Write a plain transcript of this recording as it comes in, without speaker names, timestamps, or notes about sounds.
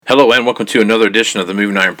Hello and welcome to another edition of the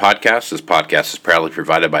Moving Iron Podcast. This podcast is proudly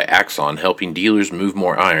provided by AXON, helping dealers move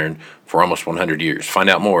more iron for almost 100 years. Find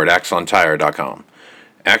out more at AXONtire.com.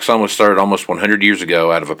 AXON was started almost 100 years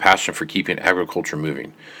ago out of a passion for keeping agriculture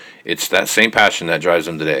moving. It's that same passion that drives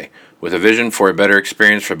them today. With a vision for a better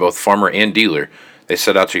experience for both farmer and dealer, they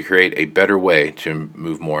set out to create a better way to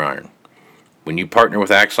move more iron. When you partner with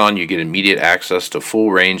AXON, you get immediate access to a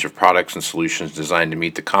full range of products and solutions designed to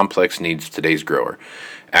meet the complex needs of today's grower.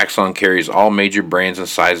 AXON carries all major brands and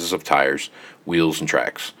sizes of tires, wheels, and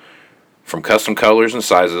tracks. From custom colors and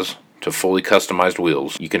sizes to fully customized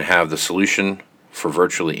wheels, you can have the solution for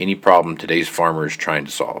virtually any problem today's farmer is trying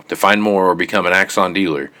to solve. To find more or become an AXON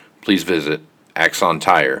dealer, please visit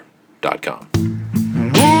AXONtire.com.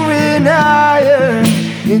 Moving iron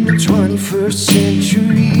in the 21st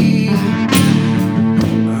century.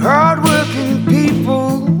 Hard-working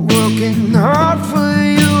people working hard for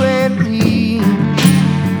you and me.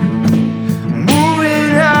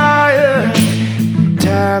 Moving iron,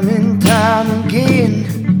 time and time again.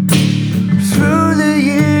 Through the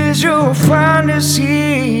years you'll find us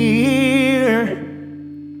here.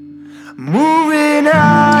 Moving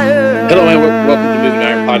iron. Hello and welcome to Moving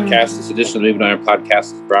Iron Podcast. This edition of the Moving Iron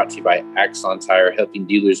Podcast is brought to you by AXON Tire, helping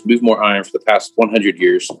dealers move more iron for the past 100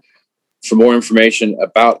 years. For more information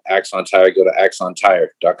about AXON Tire, go to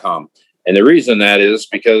AXONtire.com. And the reason that is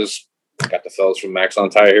because I got the fellas from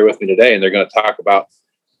AXON Tire here with me today, and they're going to talk about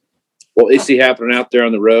what they see happening out there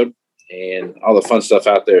on the road and all the fun stuff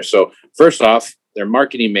out there. So first off, their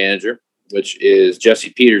marketing manager, which is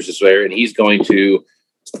Jesse Peters, is there, and he's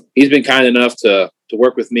been kind enough to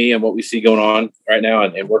work with me on what we see going on right now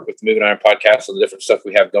and work with the Moving Iron Podcast and the different stuff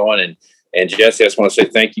we have going. And Jesse, I just want to say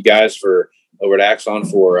thank you guys over at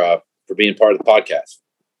AXON for being part of the podcast.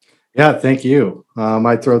 Yeah, thank you.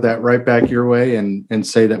 I throw that right back your way and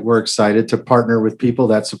say that we're excited to partner with people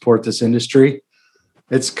that support this industry.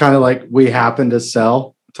 It's kind of like we happen to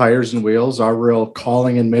sell tires and wheels. Our real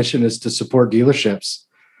calling and mission is to support dealerships.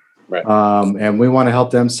 Right. And we want to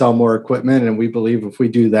help them sell more equipment. And we believe if we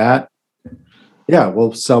do that,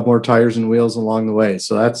 we'll sell more tires and wheels along the way.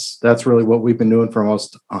 So that's really what we've been doing for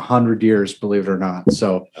almost 100 years, believe it or not.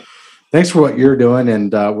 So thanks for what you're doing,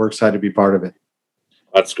 and we're excited to be part of it.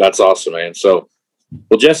 That's awesome, man. So,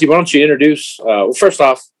 well, Jesse, why don't you introduce? First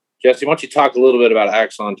off, Jesse, why don't you talk a little bit about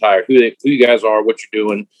AXON Tire, who you guys are, what you're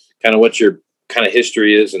doing, kind of what your kind of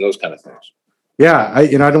history is, and those kind of things. Yeah, I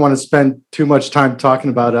don't want to spend too much time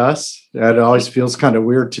talking about us. It always feels kind of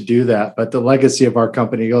weird to do that, but the legacy of our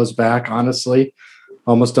company goes back, honestly,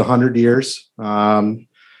 almost 100 years.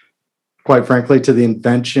 Quite frankly, to the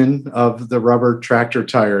invention of the rubber tractor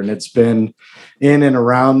tire. And it's been in and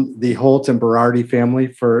around the Holt and Berardi family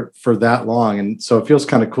for that long. And so it feels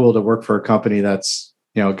kind of cool to work for a company that's,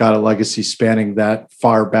 got a legacy spanning that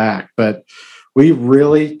far back. But we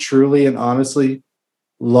really, truly, and honestly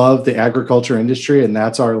love the agriculture industry, and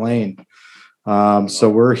that's our lane.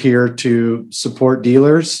 So we're here to support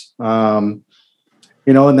dealers. And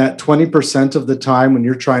that 20% of the time when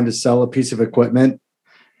you're trying to sell a piece of equipment,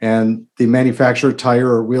 and the manufacturer tire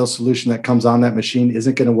or wheel solution that comes on that machine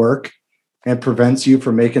isn't going to work and prevents you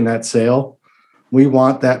from making that sale, we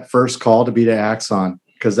want that first call to be to AXON,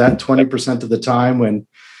 because that 20% of the time when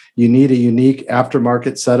you need a unique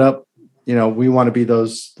aftermarket setup, we want to be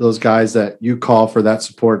those guys that you call for that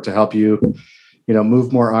support to help you,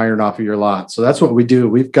 move more iron off of your lot. So that's what we do.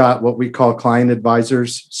 We've got what we call client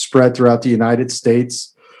advisors spread throughout the United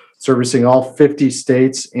States, servicing all 50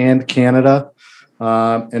 states and Canada.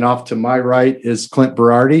 And off to my right is Clint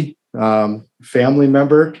Berardi, family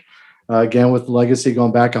member, again, with legacy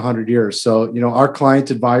going back 100 years. So, our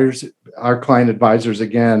client advisors,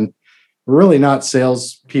 again, we're really not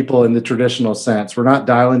salespeople in the traditional sense. We're not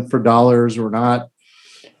dialing for dollars. We're not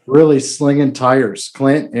really slinging tires.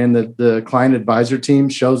 Clint and the client advisor team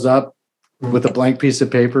shows up with a blank piece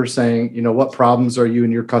of paper saying, what problems are you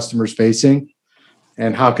and your customers facing,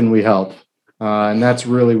 and how can we help? And that's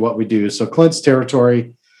really what we do. So Clint's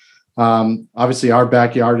territory, obviously our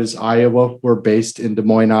backyard is Iowa. We're based in Des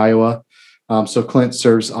Moines, Iowa. So Clint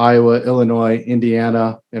serves Iowa, Illinois,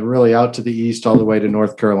 Indiana, and really out to the east all the way to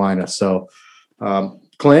North Carolina. So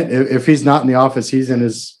Clint, if he's not in the office, he's in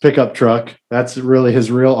his pickup truck. That's really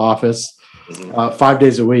his real office, 5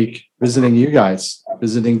 days a week, visiting you guys,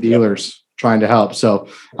 visiting dealers, trying to help. So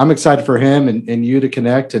I'm excited for him and you to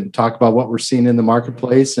connect and talk about what we're seeing in the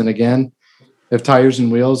marketplace. And again, if tires and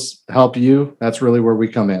wheels help you, that's really where we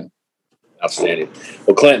come in. Outstanding.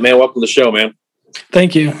 Well, Clint, man, welcome to the show, man.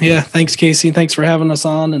 Thank you. Yeah. Thanks, Casey. Thanks for having us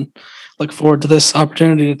on, and look forward to this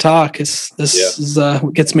opportunity to talk. This is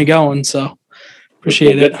what gets me going. So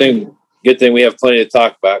appreciate it. good thing we have plenty to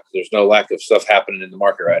talk about, because there's no lack of stuff happening in the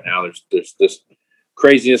market right now. There's this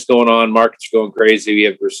craziness going on. Markets are going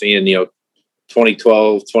crazy. We're seeing,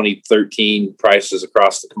 2012, 2013 prices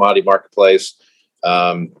across the commodity marketplace.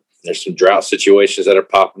 There's some drought situations that are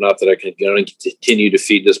popping up that are going to continue to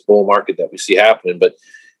feed this bull market that we see happening. But,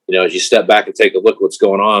 as you step back and take a look at what's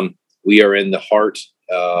going on, we are in the heart.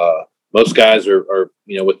 Most guys are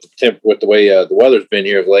with the way the weather's been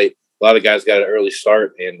here of late, a lot of guys got an early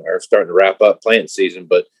start and are starting to wrap up plant season.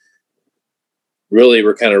 But really,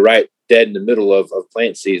 we're kind of right dead in the middle of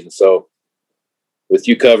plant season. So with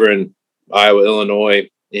you covering Iowa, Illinois,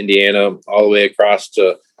 Indiana, all the way across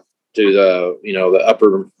to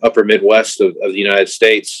the upper Midwest of the United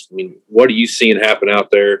States, I mean, what are you seeing happen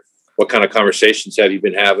out there? What kind of conversations have you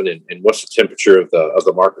been having, and what's the temperature of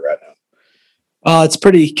the market right now? It's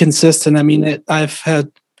pretty consistent. I mean, I've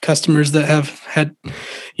had customers that have had,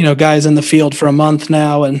 guys in the field for a month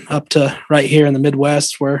now, and up to right here in the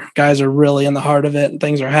Midwest where guys are really in the heart of it and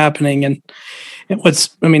things are happening. And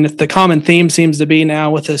the common theme seems to be now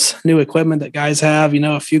with this new equipment that guys have,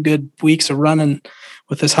 a few good weeks of running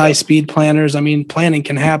with this high speed planters. I mean, planting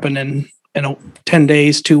can happen in 10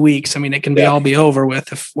 days, 2 weeks. I mean, it can all be over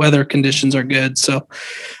with if weather conditions are good. So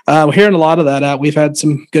we're hearing a lot of that out. We've had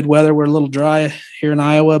some good weather. We're a little dry here in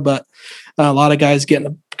Iowa, but a lot of guys getting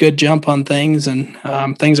a good jump on things, and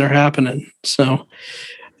things are happening. So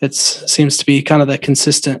it seems to be kind of the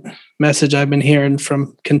consistent message I've been hearing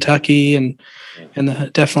from Kentucky and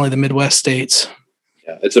definitely the Midwest states.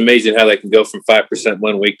 Yeah, it's amazing how they can go from 5%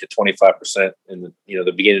 1 week to 25% in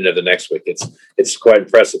the beginning of the next week. It's quite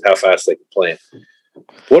impressive how fast they can plant.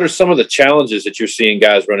 What are some of the challenges that you're seeing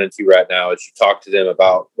guys run into right now as you talk to them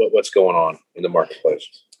about what's going on in the marketplace?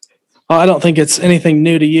 Well, I don't think it's anything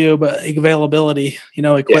new to you, but availability,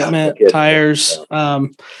 equipment, tires.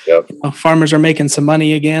 Farmers are making some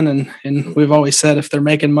money again, and we've always said if they're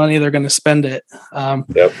making money, they're going to spend it.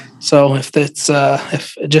 So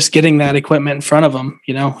if just getting that equipment in front of them,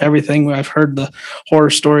 everything. I've heard the horror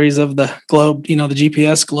stories of the globe, the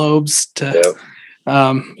GPS globes to.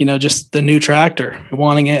 Just the new tractor,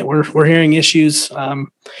 wanting it. We're hearing issues.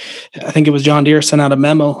 I think it was John Deere sent out a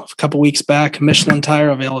memo a couple weeks back, Michelin tire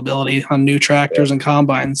availability on new tractors and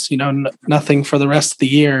combines, nothing for the rest of the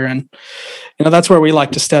year. And, that's where we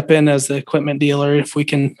like to step in as the equipment dealer. If we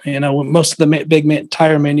can, most of the big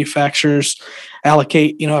tire manufacturers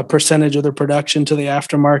allocate, a percentage of their production to the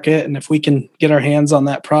aftermarket. And if we can get our hands on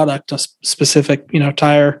that product, a specific,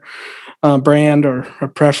 tire brand or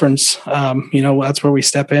preference, that's where we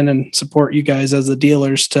step in and support you guys as the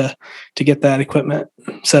dealers to get that equipment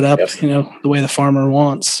set up, the way the farmer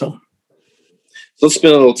wants. So let's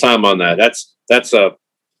spend a little time on that. That's the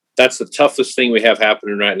toughest thing we have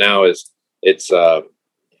happening right now. I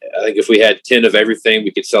think if we had 10 of everything, we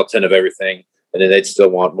could sell 10 of everything, and then they'd still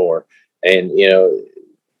want more. And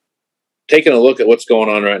taking a look at what's going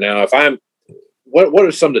on right now, what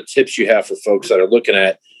are some of the tips you have for folks that are looking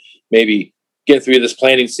at maybe getting through this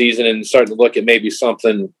planting season and starting to look at maybe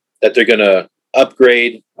something that they're going to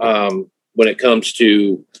upgrade when it comes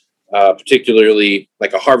to particularly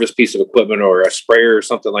like a harvest piece of equipment or a sprayer or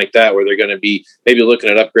something like that, where they're going to be maybe looking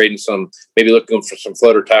at upgrading maybe looking for some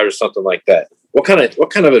floater tires or something like that. What kind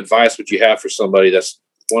of advice would you have for somebody that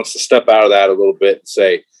wants to step out of that a little bit and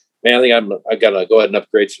say, man, I think I got to go ahead and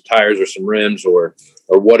upgrade some tires or some rims or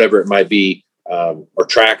whatever it might be, or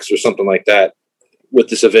tracks or something like that, with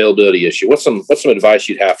this availability issue? What's some advice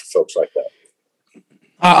you'd have for folks like that?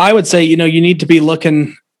 I would say, you need to be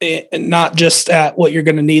looking not just at what you're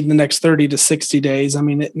going to need in the next 30 to 60 days. I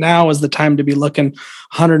mean, now is the time to be looking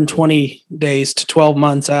 120 days to 12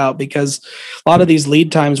 months out, because a lot of these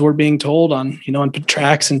lead times we're being told on, on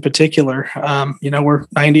tracks in particular, we're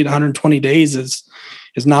 90 to 120 days is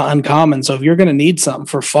not uncommon. So if you're going to need something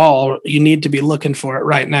for fall, you need to be looking for it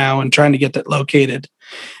right now and trying to get that located.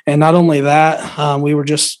 And not only that, we were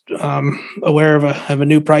just aware of a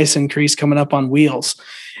new price increase coming up on wheels.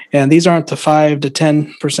 And these aren't the 5 to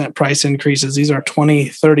 10% price increases. These are 20,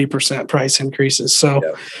 30% price increases. So,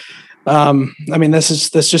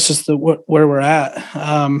 this just is where we're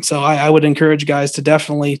at. So I would encourage guys to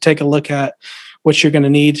definitely take a look at what you're going to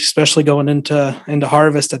need, especially going into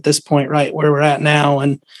harvest at this point, right where we're at now,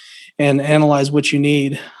 and analyze what you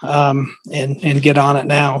need, and get on it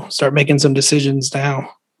now. Start making some decisions now.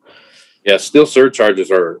 Yeah, steel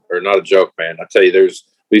surcharges are not a joke, man. I tell you,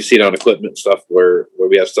 we've seen on equipment stuff where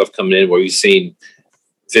we have stuff coming in where we've seen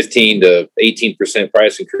 15 to 18%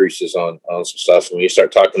 price increases on some stuff. And when you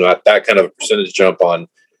start talking about that kind of a percentage jump on,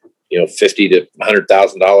 $50,000 to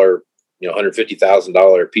 $100,000,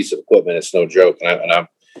 $150,000 piece of equipment, it's no joke. And I'm,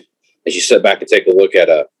 as you sit back and take a look at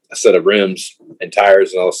a a set of rims and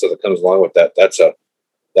tires and all the stuff that comes along with that,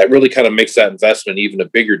 that really kind of makes that investment even a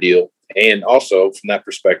bigger deal. And also from that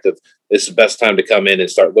perspective, it's the best time to come in and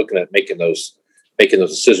start looking at making those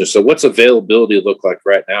decisions. So what's availability look like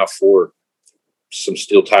right now for some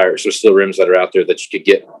steel tires or steel rims that are out there that you could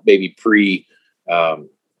get maybe pre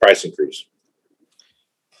price increase?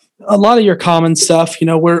 A lot of your common stuff,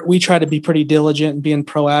 we try to be pretty diligent and being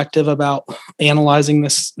proactive about analyzing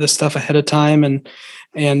this stuff ahead of time.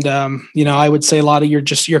 And I would say a lot of your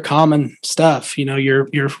common stuff,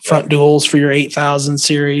 your front duals for your 8,000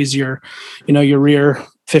 series, your rear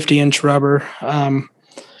 50-inch rubber,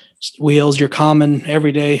 wheels, your common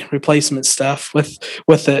everyday replacement stuff. With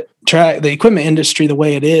the equipment industry the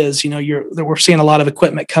way it is, we're seeing a lot of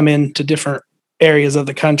equipment come into different areas of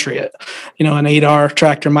the country. An 8R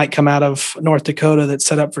tractor might come out of North Dakota that's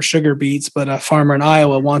set up for sugar beets, but a farmer in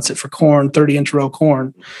Iowa wants it for corn, 30-inch row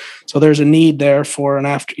corn. So there's a need there for an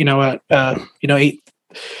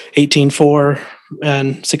 18.4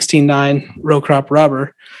 and 16.9 row crop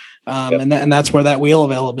rubber. And that's where that wheel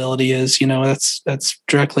availability is, that's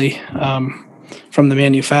directly from the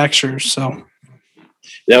manufacturers. So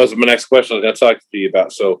that was my next question I was going to talk to you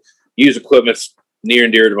about. So used equipment's near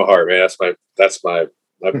and dear to my heart, man. That's my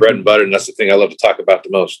bread and butter, and that's the thing I love to talk about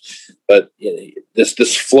the most. But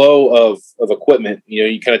this flow of equipment,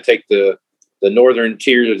 you kind of take the northern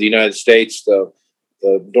tiers of the United States, the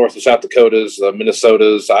North and South Dakotas, the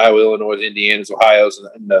Minnesotas, Iowa, Illinois, Indianas, Ohio's,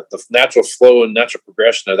 and the natural flow and natural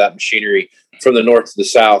progression of that machinery from the north to the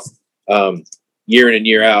south, year in and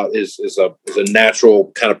year out is a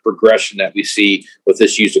natural kind of progression that we see with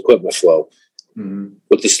this used equipment flow. Mm-hmm.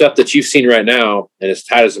 With the stuff that you've seen right now, and as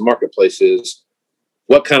tight as the marketplace is,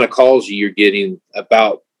 what kind of calls you're getting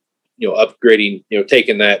about, upgrading,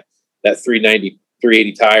 taking that 390,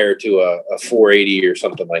 380 tire to a 480 or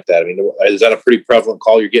something like that? I mean, is that a pretty prevalent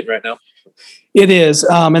call you're getting right now? It is.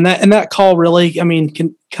 And that call really,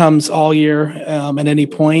 comes all year, at any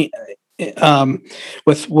point,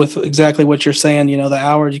 with exactly what you're saying, the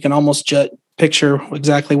hours, you can almost picture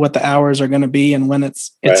exactly what the hours are going to be and when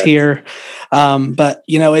it's right here. But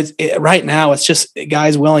right now it's just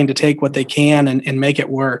guys willing to take what they can and make it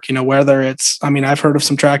work, whether it's, I've heard of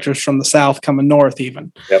some tractors from the South coming north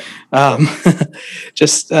even. Yep.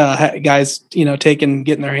 Just guys,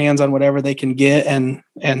 getting their hands on whatever they can get and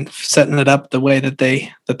setting it up the way that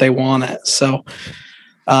they want it. So,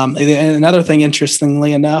 and another thing,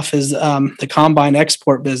 interestingly enough, is the combine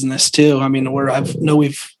export business too.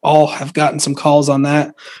 We've all have gotten some calls on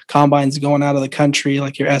that. Combines going out of the country,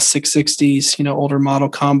 like your S660s, older model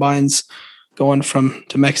combines going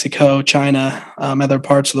to Mexico, China, other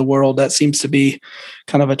parts of the world. That seems to be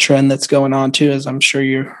kind of a trend that's going on too, as I'm sure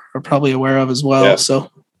you're probably aware of as well. Yeah. So,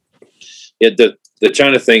 yeah, the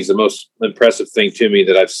China thing's the most impressive thing to me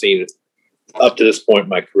that I've seen up to this point in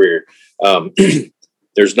my career.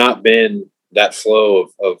 There's not been that flow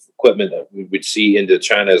of equipment that we would see into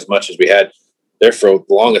China as much as we had there. For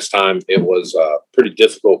the longest time, it was pretty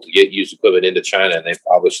difficult to get used equipment into China, and they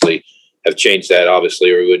obviously have changed that, or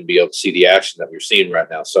we wouldn't be able to see the action that we're seeing right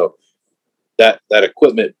now. So that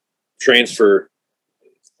equipment transfer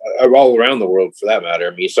all around the world, for that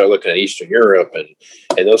matter. You start looking at Eastern Europe and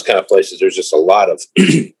those kind of places. There's just a lot of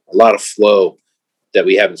flow that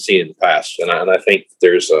we haven't seen in the past, and I think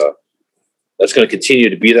that's going to continue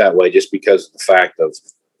to be that way, just because of the fact of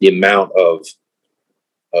the amount of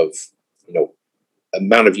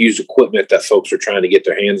used equipment that folks are trying to get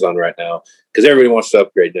their hands on right now, because everybody wants to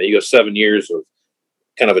upgrade. Now you go 7 years of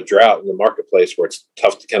kind of a drought in the marketplace where it's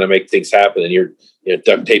tough to kind of make things happen, and you're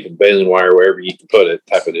duct tape and baling wire wherever you can put it,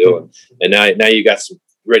 type of deal. And now you got some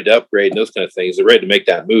ready to upgrade and those kind of things. They're ready to make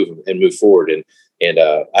that move and move forward. And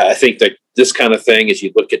I think that this kind of thing, as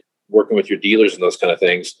you look at working with your dealers and those kind of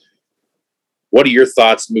things, what are your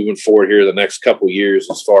thoughts moving forward here the next couple of years,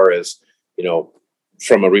 as far as,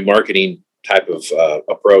 from a remarketing type of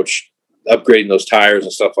approach, upgrading those tires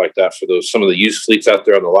and stuff like that for some of the used fleets out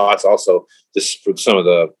there on the lots, also just for some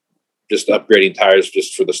of just upgrading tires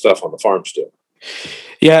just for the stuff on the farm still?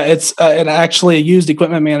 Yeah, it's and actually used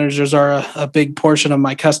equipment managers are a big portion of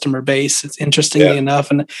my customer base. It's interestingly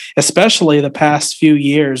enough, and especially the past few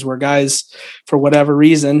years, where guys, for whatever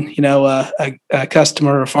reason, a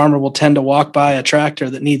customer or a farmer will tend to walk by a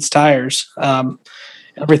tractor that needs tires.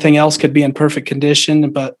 Everything else could be in perfect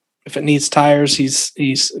condition, but if it needs tires,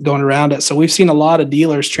 he's going around it. So we've seen a lot of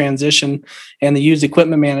dealers transition and the used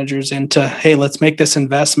equipment managers into, hey, let's make this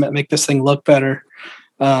investment, make this thing look better.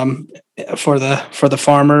 for the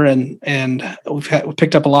farmer, and we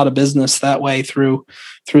picked up a lot of business that way through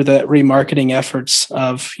the remarketing efforts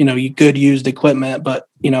of good used equipment, but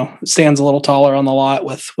it stands a little taller on the lot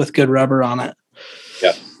with good rubber on it.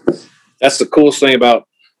 Yeah, that's the coolest thing about,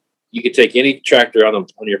 you could take any tractor on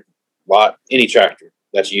your lot, any tractor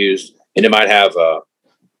that's used, and it might have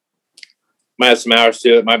some hours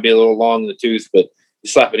to it, might be a little long in the tooth, but you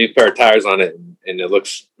slap a new pair of tires on it and it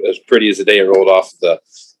looks as pretty as the day it rolled off the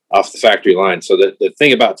factory line. So the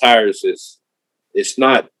thing about tires is it's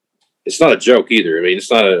not a joke either. I mean,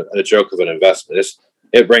 it's not a joke of an investment.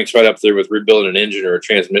 It ranks right up there with rebuilding an engine or a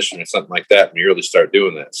transmission or something like that when you really start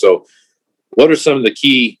doing that. So what are some of the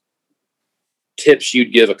key tips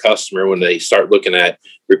you'd give a customer when they start looking at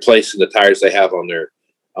replacing the tires they have on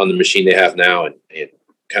the machine they have now, and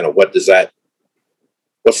kind of what's that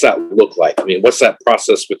look like? I mean, what's that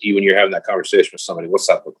process with you when you're having that conversation with somebody? What's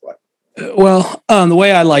that look like? Well, the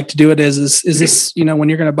way I like to do it is this, when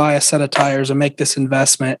you're going to buy a set of tires and make this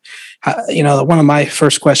investment, one of my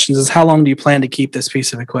first questions is, how long do you plan to keep this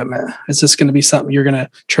piece of equipment? Is this going to be something you're going to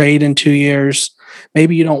trade in 2 years?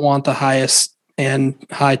 Maybe you don't want the highest and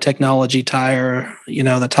high technology tire,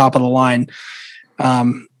 the top of the line.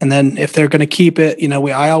 And then if they're going to keep it,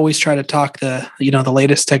 I always try to talk the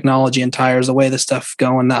latest technology in tires, the way the stuff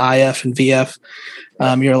going, the IF and VF.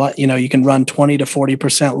 You can run 20 to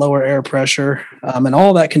 40% lower air pressure, and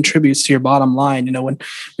all that contributes to your bottom line. When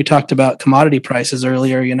we talked about commodity prices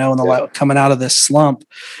earlier, coming out of this slump,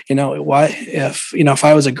 if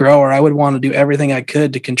I was a grower, I would want to do everything I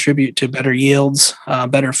could to contribute to better yields,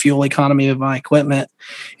 better fuel economy of my equipment,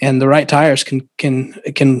 and the right tires can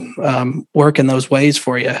work in those ways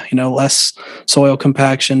for you. Less soil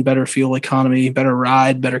compaction, better fuel economy, better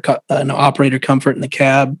ride, better operator comfort in the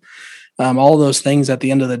cab. All those things at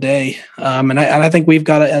the end of the day. And I think we've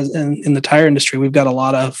got in the tire industry, we've got a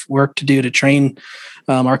lot of work to do to train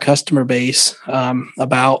our customer base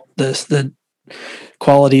about the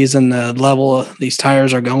qualities and the level of these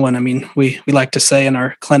tires are going. I mean, we like to say in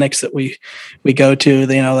our clinics that we go to,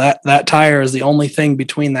 that tire is the only thing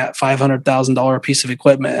between that $500,000 piece of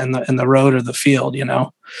equipment and the road or the field,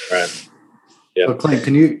 Right. Yeah. So Clint,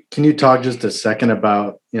 can you talk just a second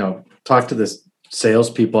about, talk to this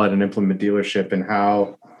salespeople at an implement dealership and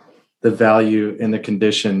how the value and the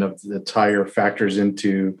condition of the tire factors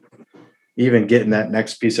into even getting that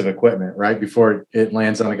next piece of equipment, right? Before it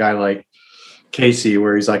lands on a guy like Casey,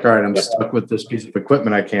 where he's like, all right, I'm stuck with this piece of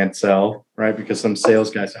equipment I can't sell, right? Because some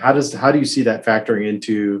sales guys, how do you see that factoring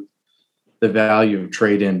into the value of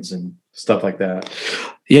trade-ins and stuff like that?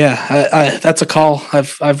 Yeah, that's a call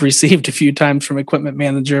I've received a few times from equipment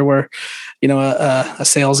manager where, a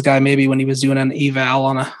sales guy, maybe when he was doing an eval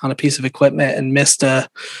on a piece of equipment and missed a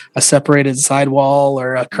separated sidewall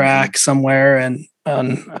or a crack somewhere, and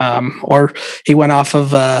or he went off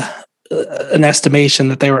of an estimation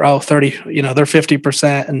that they were 30, they're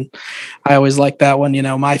 50%, and I always like that one.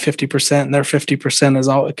 My 50% and their 50% is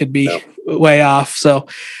all, it could be way off. So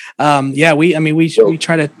we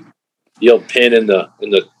try to. The old pin in the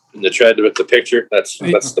tread with the picture. That's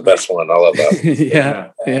the best one. I love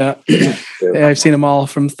that. Yeah. I've seen them all,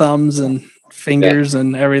 from thumbs and fingers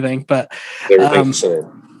and everything. But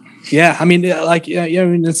yeah, I mean,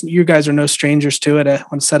 you guys are no strangers to it.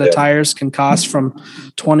 One set of tires can cost from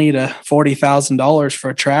 $20,000 to $40,000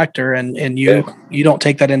 for a tractor, and you don't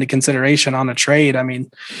take that into consideration on a trade. I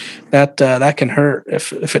mean, that can hurt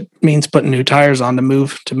if it means putting new tires on to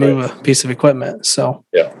move a piece of equipment. So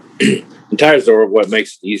yeah. And tires are what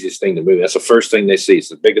makes the easiest thing to move. That's the first thing they see. It's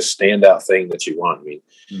the biggest standout thing that you want. I mean,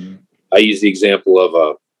 I use the example of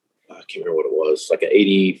I can't remember what it was, like an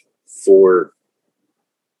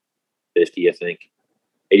 8450, I think,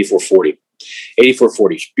 8440.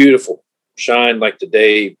 8440, beautiful, shine like the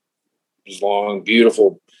day was long,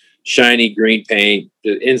 beautiful, shiny green paint.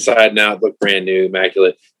 The inside and out looked brand new,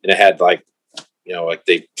 immaculate, and it had like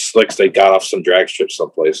slicks they got off some drag strip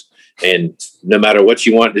someplace. And no matter what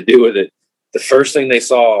you wanted to do with it, the first thing they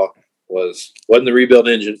saw wasn't the rebuild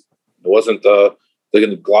engine. It wasn't the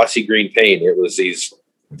glossy green paint. It was these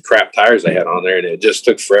crap tires they had on there, and it just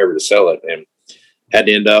took forever to sell it, and had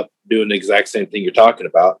to end up doing the exact same thing you're talking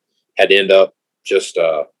about. Had to end up just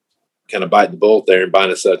kind of biting the bullet there and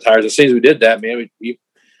buying a set of tires. As soon as we did that, man, we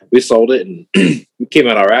sold it, and we came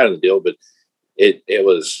out all right on the deal, but it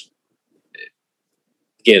was,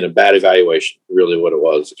 again, a bad evaluation, really what it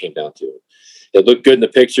was. It came down to it. It looked good in the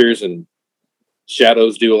pictures, and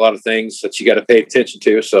shadows do a lot of things that you got to pay attention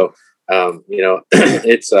to. So,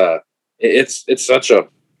 it's such a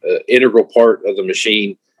integral part of the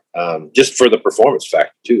machine, just for the performance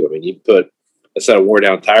factor too. I mean, you put a set of wore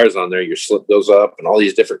down tires on there, your slip goes up and all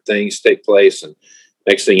these different things take place. And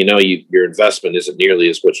next thing you know, your investment isn't nearly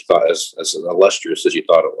as what you thought, as illustrious as you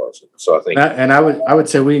thought it was. So I think, and I would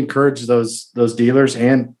say we encourage those dealers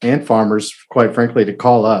and farmers, quite frankly, to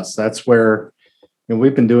call us. That's where,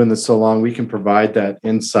 we've been doing this so long, we can provide that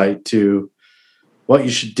insight to what you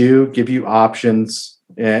should do, give you options,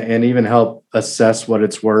 and even help assess what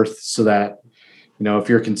it's worth, so that, if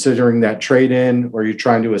you're considering that trade-in or you're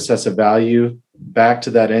trying to assess a value back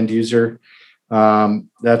to that end user,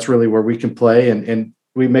 that's really where we can play. And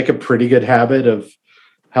we make a pretty good habit of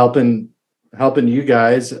helping you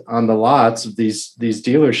guys on the lots of these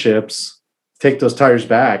dealerships take those tires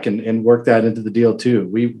back and work that into the deal too.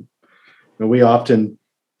 We often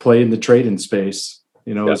play in the trade-in space,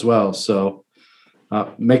 as well. So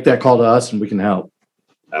make that call to us and we can help.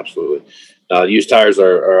 Absolutely. Used tires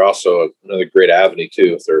are also another great avenue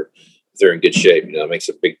too, if they're in good shape. It makes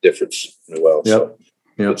a big difference as well. Yep. So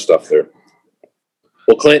good stuff there.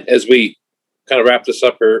 Well, Clint, as we kind of wrap this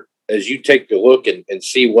up here, as you take a look and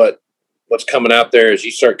see what's coming out there, as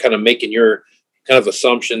you start kind of making your kind of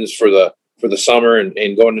assumptions for the summer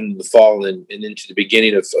and going into the fall and into the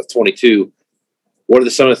beginning of 22, what are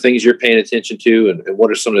some of the things you're paying attention to, and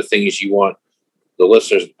what are some of the things you want the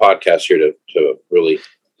listeners of the podcast here to really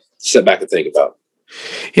sit back and think about?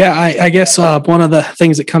 Yeah, I guess one of the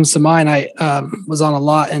things that comes to mind, I was on a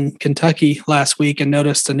lot in Kentucky last week and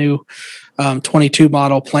noticed a new 22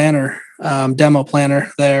 model planner, demo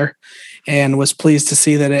planner there, and was pleased to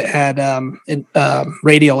see that it had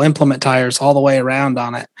radial implement tires all the way around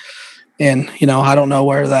on it. And, I don't know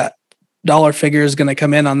where that dollar figure is going to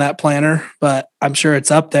come in on that planner, but I'm sure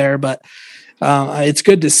it's up there. But it's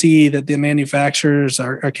good to see that the manufacturers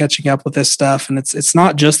are catching up with this stuff. And it's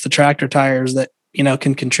not just the tractor tires that,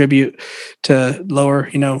 can contribute to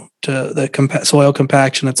lower, to the soil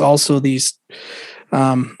compaction. It's also these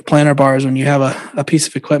planter bars. When you have a piece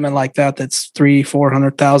of equipment like that, that's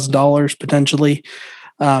 $300,000-$400,000 potentially,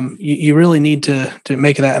 you really need to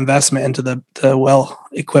make that investment into the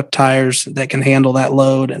well-equipped tires that can handle that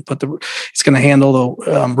load and it's going to handle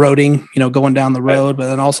the roading, going down the road, but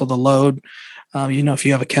then also the load. If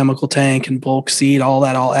you have a chemical tank and bulk seed, all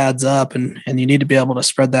that all adds up, and you need to be able to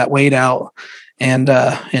spread that weight out and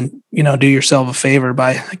do yourself a favor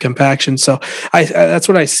by compaction. So that's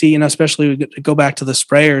what I see, especially go back to the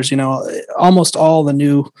sprayers, almost all the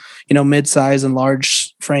new, mid-size and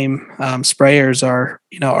large frame sprayers are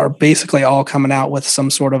basically all coming out with some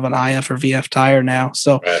sort of an IF or VF tire now.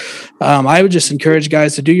 So I would just encourage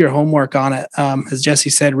guys to do your homework on it. As Jesse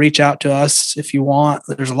said, reach out to us if you want.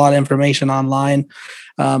 There's a lot of information online.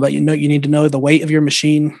 But you need to know the weight of your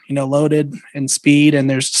machine, loaded and speed, and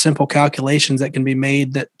there's simple calculations that can be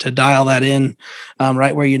made to dial that in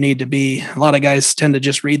right where you need to be. A lot of guys tend to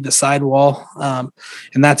just read the sidewall,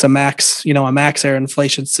 and that's a max air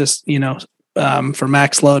inflation system, for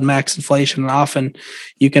max load, max inflation. And often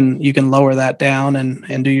you can lower that down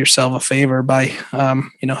and do yourself a favor by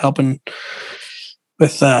helping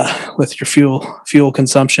with your fuel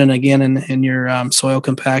consumption again and your soil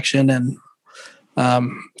compaction. And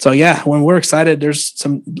when we're excited, there's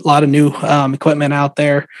a lot of new equipment out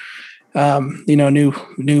there.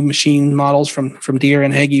 New machine models from Deere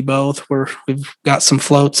and Heggie both. We've got some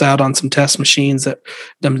floats out on some test machines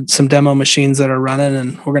some demo machines that are running,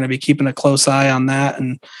 and we're going to be keeping a close eye on that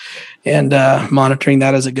and monitoring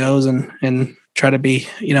that as it goes and try to be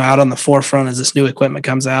out on the forefront as this new equipment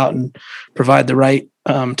comes out and provide the right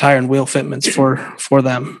tire and wheel fitments for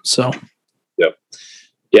them. So,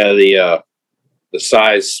 the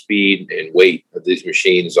size, speed, and weight of these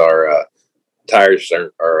machines tires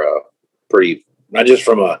are pretty, not just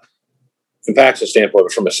from a compaction standpoint,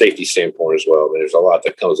 but from a safety standpoint as well. I mean, there's a lot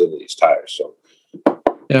that comes into these tires. So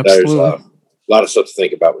there's a lot of stuff to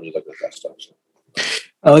think about when you look at that stuff. So.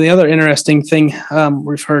 Oh, the other interesting thing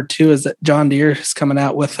we've heard too is that John Deere is coming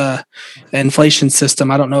out with an inflation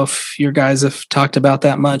system. I don't know if your guys have talked about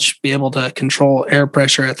that much, be able to control air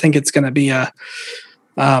pressure. I think it's going to be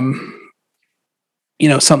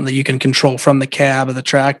something that you can control from the cab of the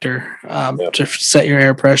tractor to set your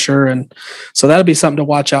air pressure. And so that'll be something to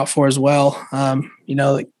watch out for as well.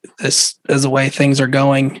 This is the way things are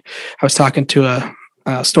going. I was talking to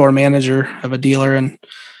a store manager of a dealer in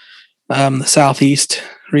the Southeast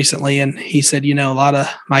recently, and he said, a lot of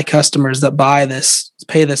my customers that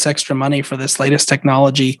pay this extra money for this latest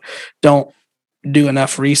technology don't do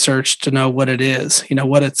enough research to know what it is,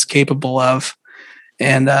 what it's capable of.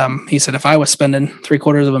 And he said, if I was spending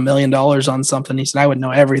 $750,000 on something, he said, I would know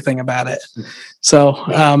everything about it. So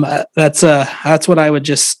that's what I would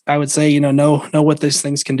say, know what these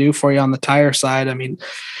things can do for you on the tire side. I mean,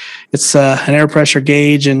 it's an air pressure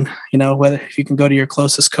gauge, and whether if you can go to your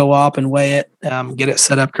closest co-op and weigh it, get it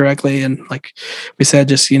set up correctly. And like we said,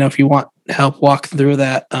 just, if you want help walking through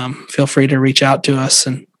that, feel free to reach out to us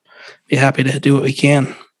and be happy to do what we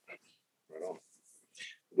can.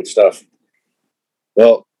 Good stuff.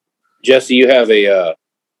 Well, Jesse, you have a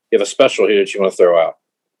special here that you want to throw out.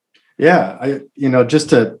 Yeah,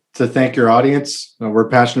 just to thank your audience. We're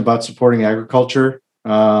passionate about supporting agriculture.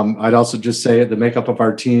 I'd also just say the makeup of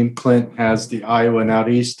our team, Clint has the Iowa and out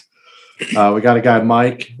east. We got a guy,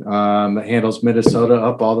 Mike, that handles Minnesota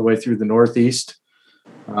up all the way through the Northeast,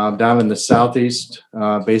 down in the Southeast,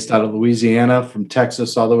 based out of Louisiana, from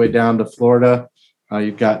Texas all the way down to Florida.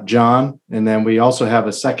 You've got John, and then we also have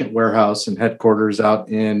a second warehouse and headquarters out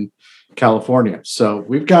in California. So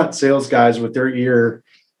we've got sales guys with their ear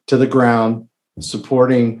to the ground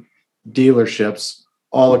supporting dealerships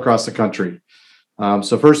all across the country.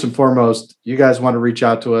 So first and foremost, you guys want to reach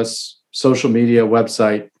out to us, social media,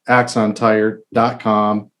 website,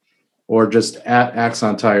 AXONTire.com, or just at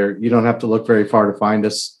Axon Tire. You don't have to look very far to find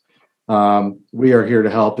us. We are here to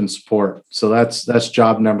help and support. So that's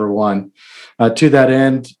job number one. To that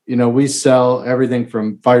end, we sell everything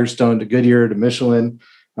from Firestone to Goodyear to Michelin.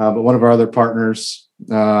 But one of our other partners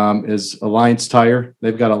is Alliance Tire.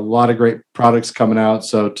 They've got a lot of great products coming out.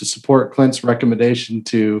 So to support Clint's recommendation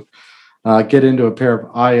to get into a pair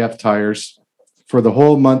of IF tires for the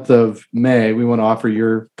whole month of May, we want to offer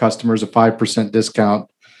your customers a 5%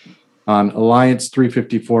 discount on Alliance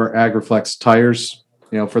 354 AgriFlex tires,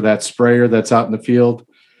 for that sprayer that's out in the field.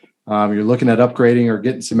 You're looking at upgrading or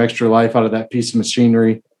getting some extra life out of that piece of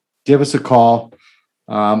machinery, give us a call.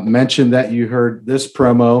 Mention that you heard this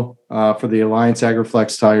promo for the Alliance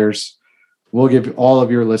AgriFlex tires. We'll give all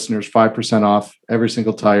of your listeners 5% off every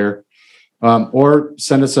single tire. Or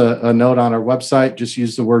send us a note on our website. Just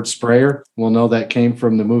use the word sprayer. We'll know that came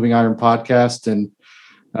from the Moving Iron podcast. And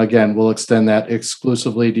again, we'll extend that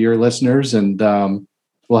exclusively to your listeners. And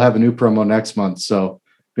we'll have a new promo next month. So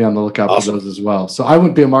be on the lookout for those as well. So I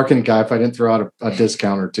wouldn't be a marketing guy if I didn't throw out a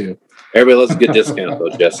discount or two. Everybody loves a good discount, though,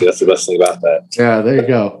 Jesse. That's the best thing about that. Yeah, there you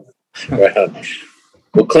go. Right on.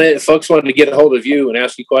 Well, Clint, if folks wanted to get a hold of you and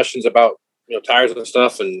ask you questions about tires and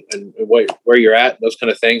stuff and where you're at, those kind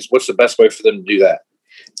of things, what's the best way for them to do that?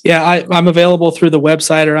 Yeah, I'm available through the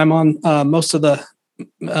website, or I'm on most of the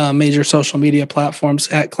major social media platforms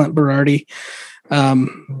at Clint Berardi.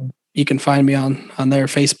 You can find me on their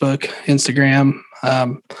Facebook, Instagram,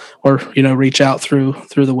 or reach out through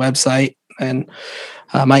the website. And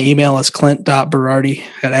my email is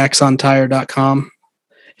clint.berardi@axontire.com.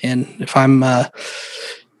 And if I'm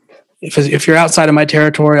if you're outside of my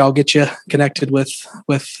territory, I'll get you connected with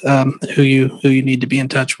who you need to be in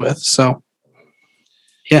touch with. So,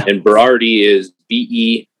 yeah. And Berardi is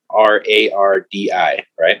Berardi,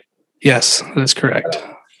 right? Yes, that is correct.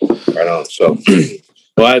 Right on. So,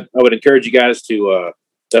 well, I would encourage you guys to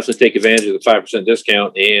definitely take advantage of the 5%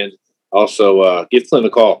 discount, and also give Clint a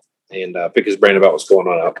call and pick his brain about what's going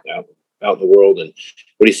on out in the world and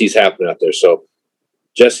what he sees happening out there. So,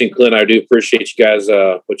 Jesse and Clint, I do appreciate you guys,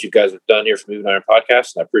 what you guys have done here for Moving Iron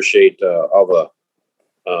Podcast, and I appreciate all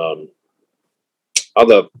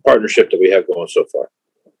the partnership that we have going so far.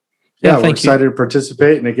 Yeah, we're excited to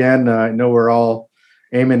participate. And again, I know we're all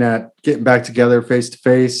aiming at getting back together face to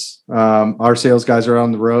face. Our sales guys are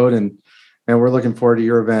on the road, and we're looking forward to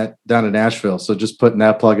your event down in Nashville. So just putting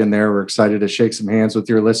that plug in there, we're excited to shake some hands with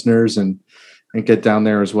your listeners and get down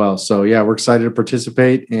there as well. So yeah, we're excited to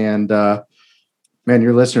participate, and man,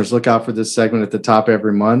 your listeners, look out for this segment at the top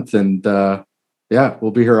every month. And yeah,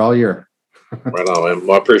 we'll be here all year. Right on, man.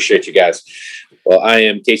 Well, I appreciate you guys. Well, I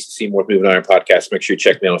am Casey Seymour with Moving Iron Podcast. Make sure you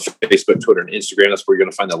check me out on Facebook, Twitter, and Instagram. That's where you're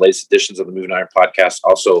going to find the latest editions of the Moving Iron Podcast.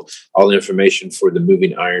 Also, all the information for the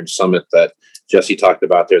Moving Iron Summit that Jesse talked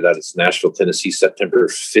about there. That is Nashville, Tennessee, September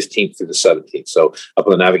 15th through the 17th. So up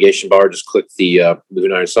on the navigation bar, just click the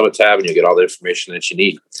Moving Iron Summit tab, and you'll get all the information that you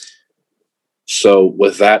need. So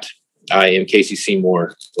with that, I am Casey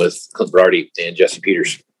Seymour with Clint Berardi and Jesse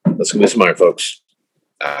Peters. Let's go move some iron, folks.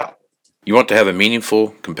 You want to have a meaningful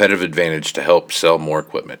competitive advantage to help sell more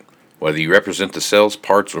equipment. Whether you represent the sales,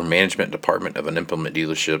 parts, or management department of an implement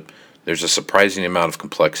dealership, there's a surprising amount of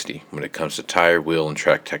complexity when it comes to tire, wheel, and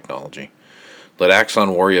track technology. Let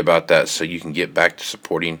AXON worry about that so you can get back to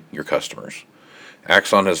supporting your customers.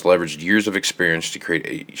 AXON has leveraged years of experience to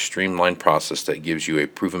create a streamlined process that gives you a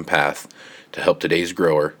proven path to help today's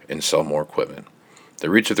grower and sell more equipment. The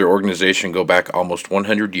roots of their organization go back almost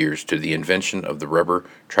 100 years to the invention of the rubber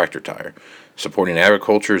tractor tire. Supporting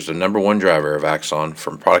agriculture is the number one driver of AXON,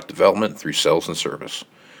 from product development through sales and service.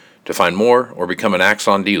 To find more or become an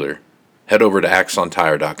AXON dealer, head over to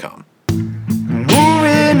AXONTire.com.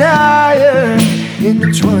 Moving higher in the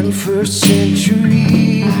 21st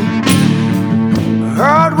century.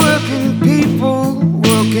 Hard-working people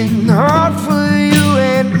working hard for you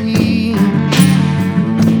and me.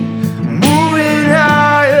 Moving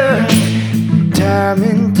higher, time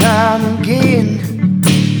and time again.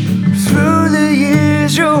 Through the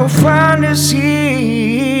years you'll find us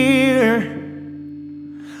here.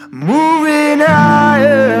 Moving higher.